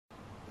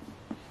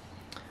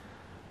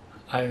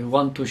I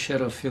want to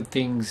share a few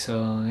things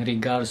in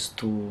regards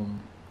to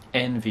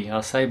envy,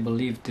 as I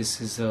believe this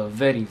is a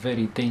very,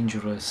 very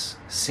dangerous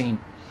sin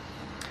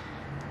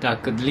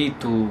that could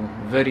lead to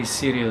very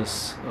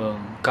serious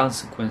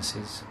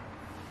consequences.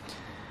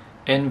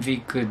 Envy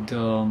could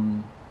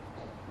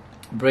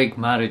break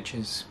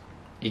marriages.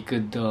 It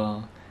could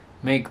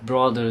make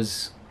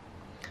brothers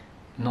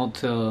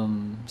not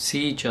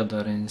see each other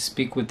and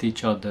speak with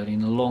each other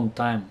in a long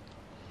time.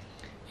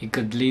 It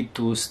could lead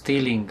to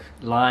stealing,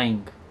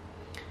 lying.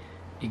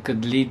 It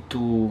could lead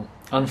to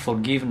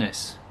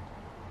unforgiveness.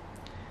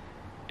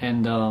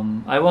 And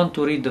I want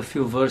to read a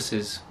few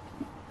verses.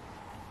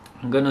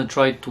 I'm gonna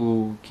try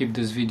to keep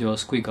this video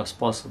as quick as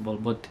possible,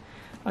 but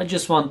I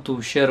just want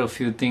to share a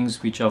few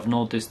things which I've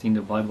noticed in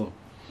the Bible.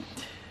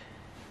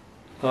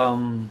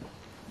 I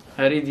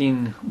read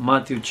in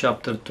Matthew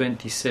chapter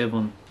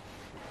 27,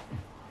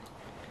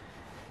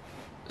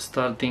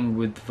 starting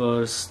with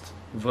verse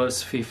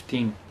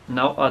 15.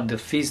 Now at the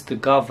feast the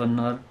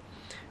governor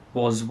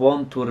was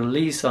wont to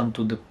release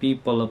unto the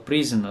people a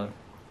prisoner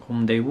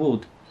whom they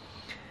would.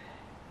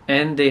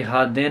 And they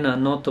had then a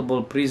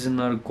notable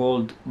prisoner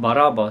called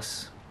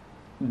Barabbas.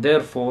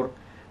 Therefore,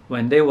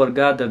 when they were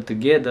gathered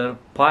together,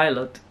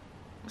 Pilate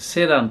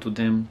said unto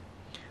them,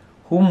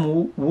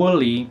 Whom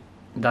will ye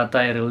that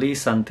I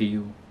release unto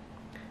you,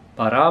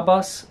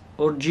 Barabbas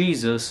or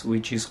Jesus,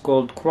 which is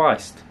called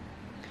Christ?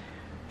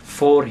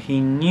 For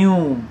he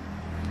knew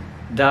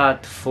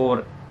that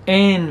for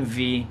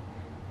envy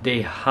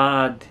they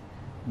had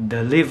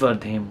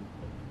delivered him.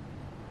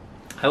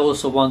 I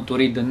also want to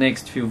read the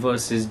next few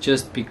verses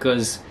just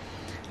because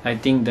I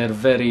think they're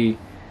very,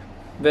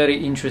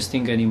 very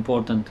interesting and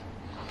important.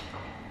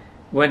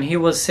 When he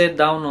was set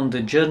down on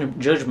the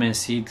judgment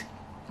seat,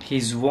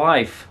 his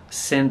wife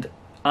sent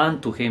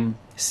unto him,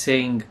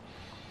 saying,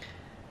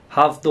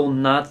 Have thou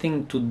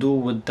nothing to do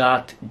with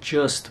that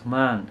just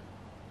man?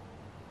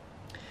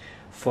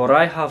 For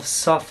I have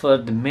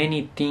suffered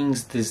many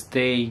things this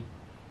day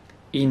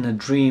in a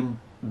dream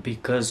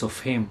because of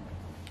him.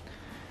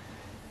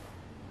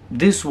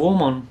 This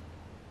woman,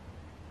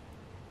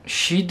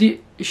 she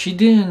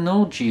didn't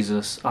know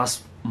Jesus,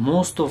 as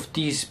most of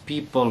these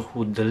people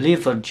who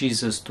delivered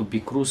Jesus to be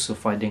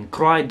crucified and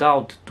cried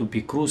out to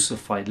be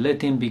crucified,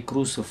 let him be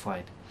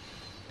crucified.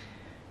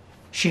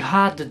 She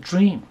had a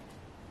dream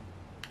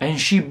and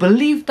she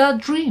believed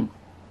that dream,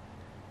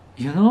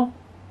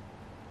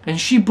 and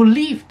she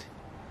believed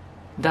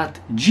that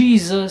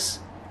Jesus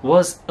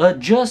was a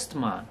just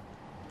man,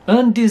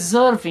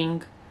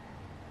 undeserving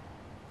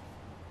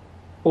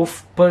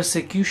of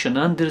persecution,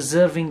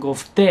 undeserving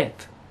of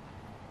death.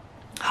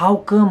 How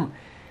come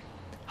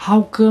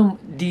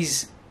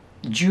these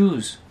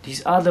Jews,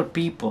 these other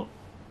people,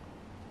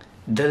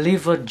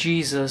 delivered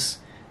Jesus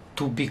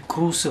to be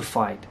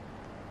crucified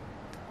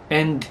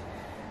and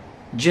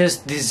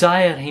just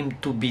desire him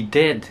to be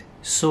dead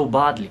so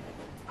badly?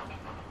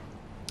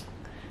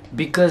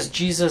 Because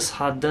Jesus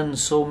had done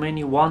so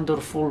many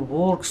wonderful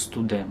works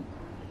to them,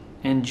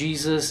 and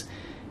Jesus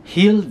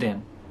healed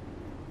them.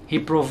 He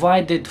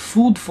provided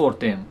food for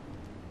them.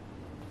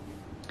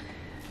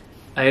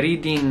 I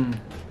read in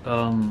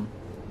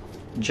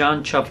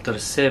John chapter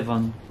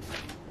 7,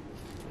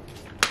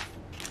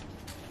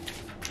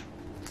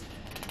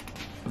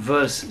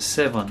 verse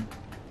 7.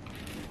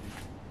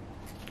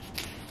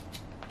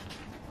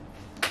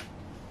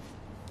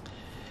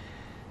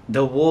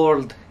 The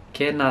world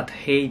cannot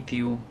hate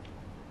you,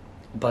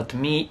 but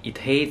me it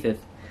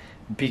hateth,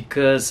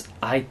 because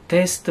I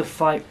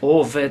testify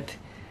of it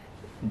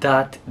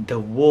that the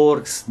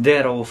works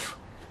thereof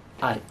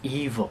are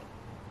evil.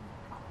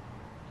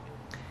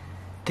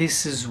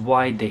 This is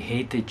why they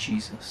hated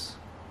Jesus,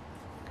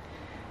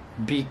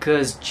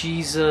 because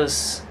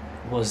Jesus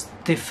was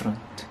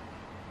different.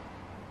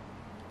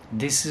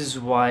 This is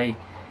why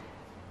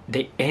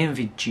they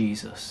envied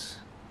Jesus.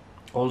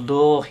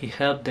 Although he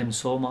helped them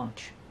so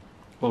much,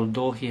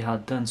 although he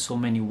had done so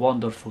many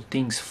wonderful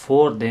things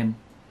for them,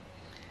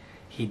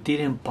 he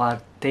didn't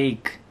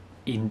partake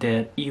in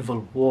their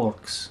evil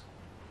works.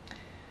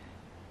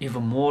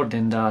 Even more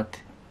than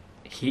that,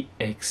 he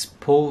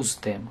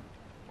exposed them.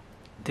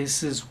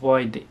 This is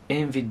why they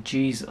envied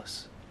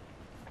Jesus.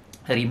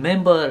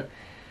 Remember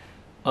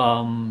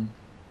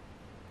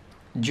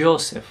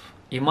Joseph.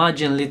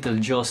 Imagine little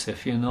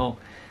Joseph,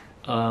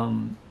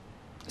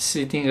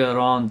 sitting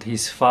around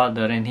his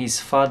father, and his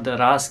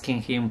father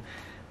asking him,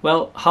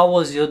 well, how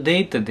was your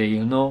day today,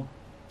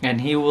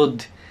 And he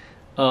would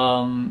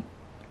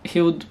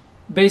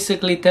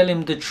basically tell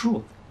him the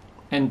truth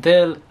and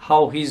tell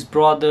how his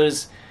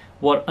brothers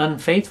were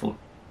unfaithful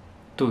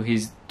to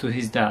his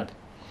dad,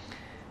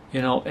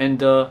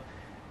 and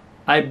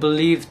I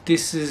believe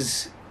this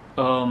is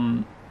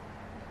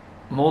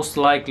most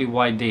likely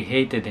why they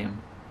hated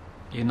him,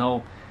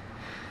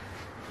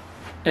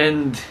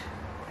 and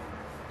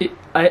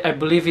I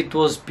believe it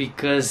was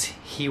because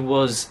he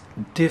was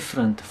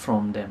different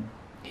from them.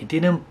 He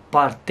didn't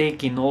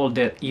partake in all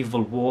their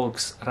evil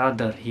works,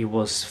 rather he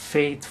was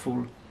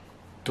faithful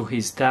to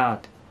his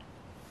dad.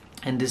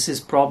 And this is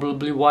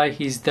probably why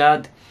his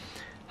dad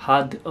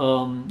had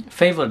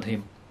favored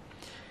him.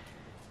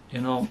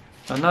 You know,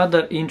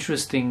 another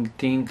interesting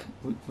thing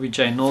which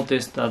I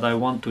noticed that I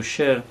want to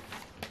share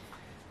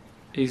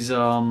is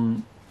I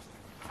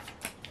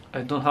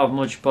don't have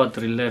much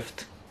battery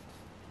left,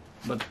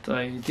 but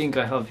I think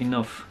I have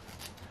enough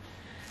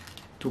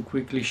to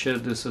quickly share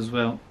this as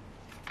well.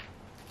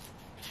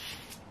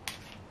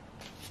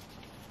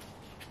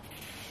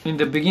 In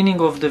the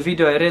beginning of the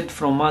video I read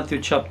from Matthew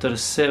chapter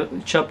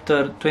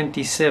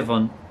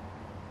 27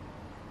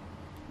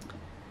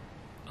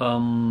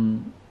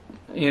 in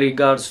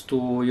regards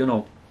to, you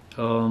know,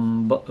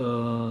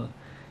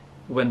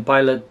 when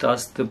Pilate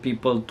asked the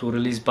people to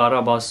release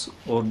Barabbas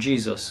or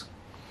Jesus.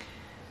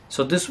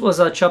 So this was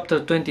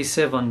chapter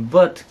 27,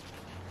 but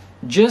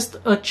just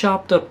a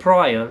chapter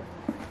prior,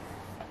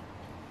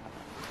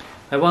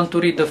 I want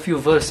to read a few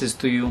verses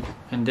to you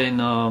and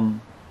then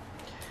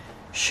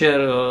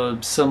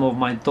share some of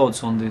my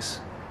thoughts on this.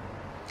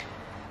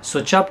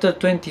 So chapter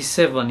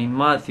 27 in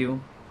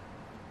Matthew,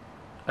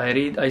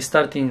 I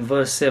start in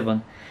verse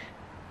 7.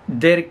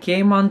 There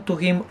came unto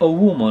him a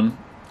woman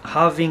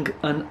having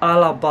an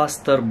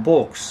alabaster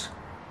box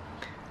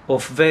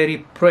of very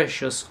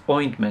precious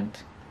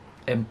ointment,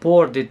 and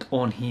poured it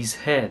on his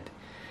head,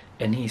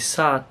 and he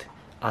sat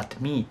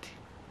at meat.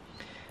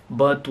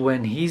 But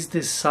when his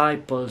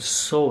disciples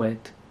saw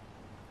it,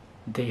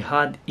 they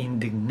had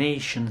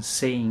indignation,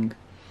 saying,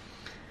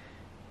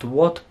 to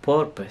what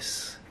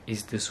purpose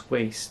is this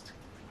waste?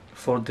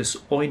 For this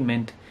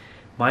ointment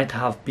might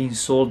have been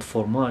sold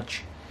for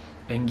much,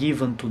 and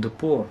given to the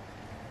poor.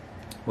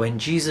 When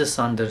Jesus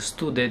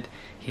understood it,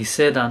 he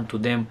said unto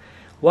them,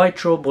 why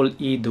trouble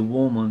ye the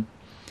woman?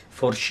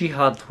 For she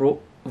hath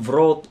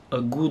wrought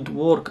a good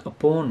work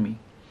upon me.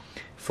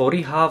 For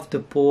ye have the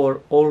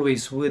poor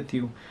always with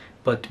you,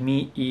 but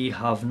me ye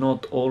have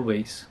not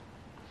always.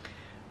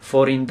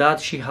 For in that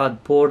she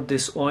had poured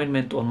this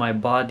ointment on my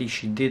body,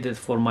 she did it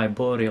for my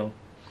burial.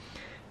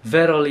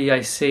 Verily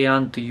I say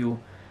unto you,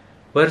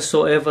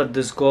 wheresoever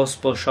this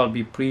gospel shall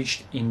be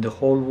preached in the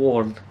whole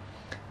world,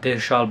 there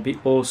shall be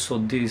also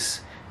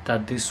this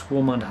that this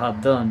woman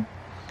hath done,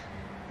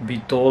 be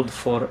told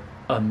for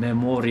a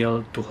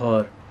memorial to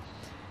her.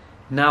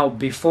 Now,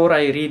 before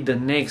I read the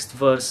next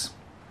verse,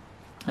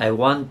 I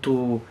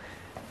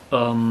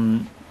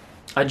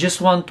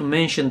just want to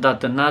mention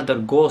that another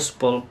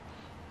gospel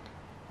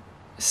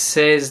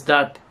says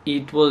that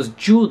it was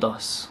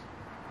Judas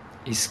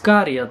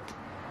Iscariot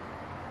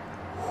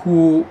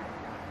who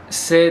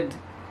said,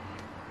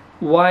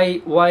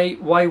 why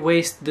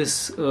waste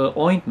this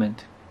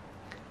ointment?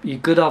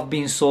 It could have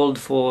been sold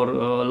for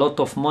a lot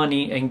of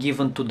money and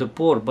given to the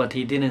poor, but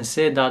he didn't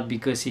say that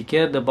because he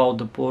cared about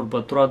the poor,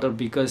 but rather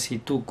because he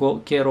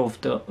took care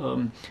of the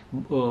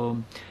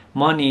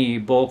money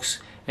box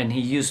and he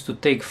used to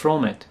take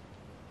from it.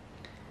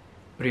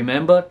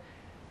 Remember?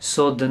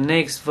 So the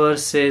next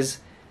verse says,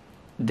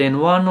 then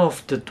one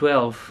of the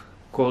 12,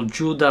 called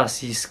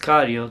Judas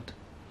Iscariot,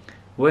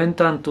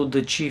 went unto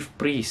the chief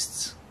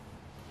priests.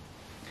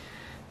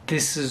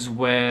 This is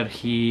where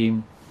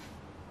he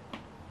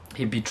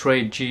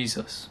betrayed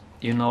Jesus,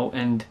 you know,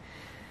 and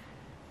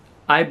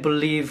I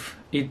believe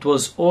it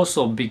was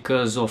also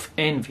because of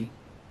envy,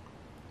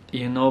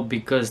 you know,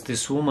 because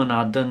this woman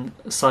had done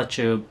such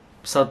a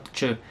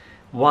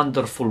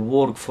wonderful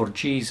work for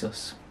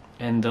Jesus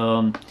and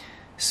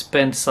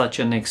spent such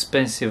an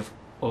expensive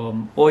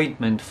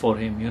ointment for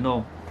him, you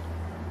know.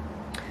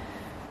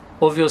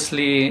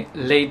 Obviously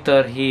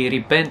later he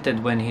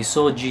repented when he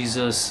saw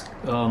Jesus,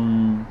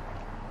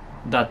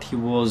 that he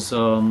was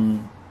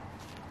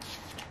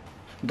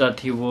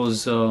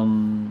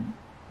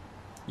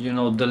you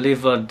know,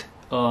 delivered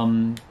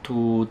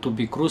to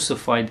be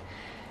crucified,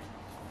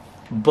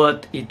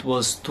 but it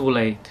was too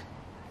late.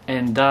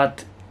 And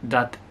that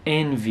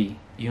envy,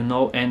 you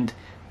know, and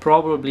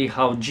probably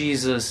how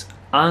Jesus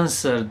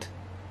answered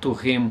to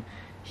him,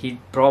 he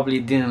probably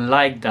didn't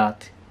like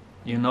that,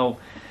 you know.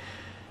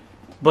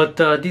 But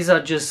these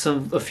are just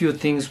a few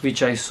things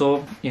which I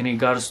saw in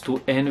regards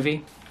to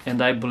envy,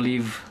 and I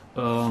believe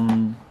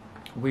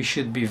we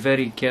should be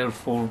very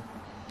careful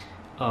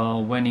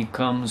when it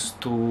comes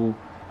to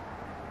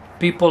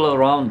people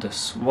around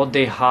us, what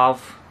they have,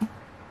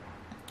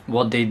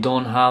 what they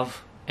don't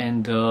have,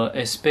 and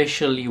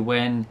especially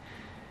when,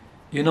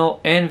 you know,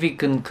 envy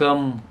can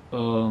come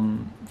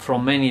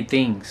from many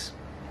things.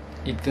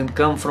 It can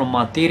come from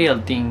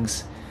material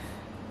things,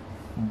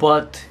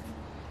 but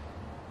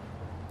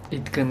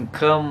it can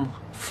come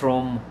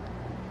from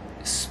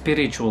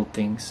spiritual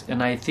things,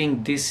 and I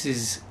think this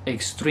is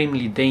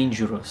extremely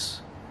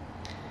dangerous.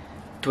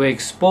 To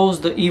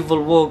expose the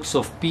evil works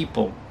of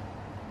people,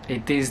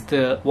 it is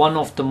one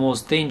of the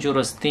most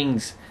dangerous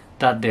things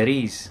that there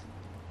is.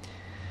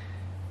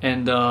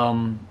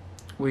 And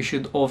we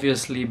should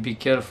obviously be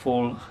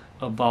careful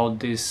about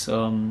this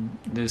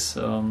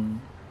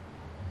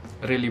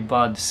really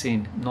bad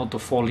sin, not to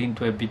fall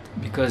into it,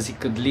 because it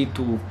could lead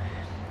to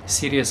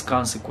serious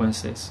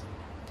consequences.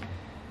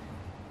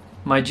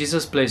 My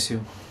Jesus bless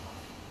you.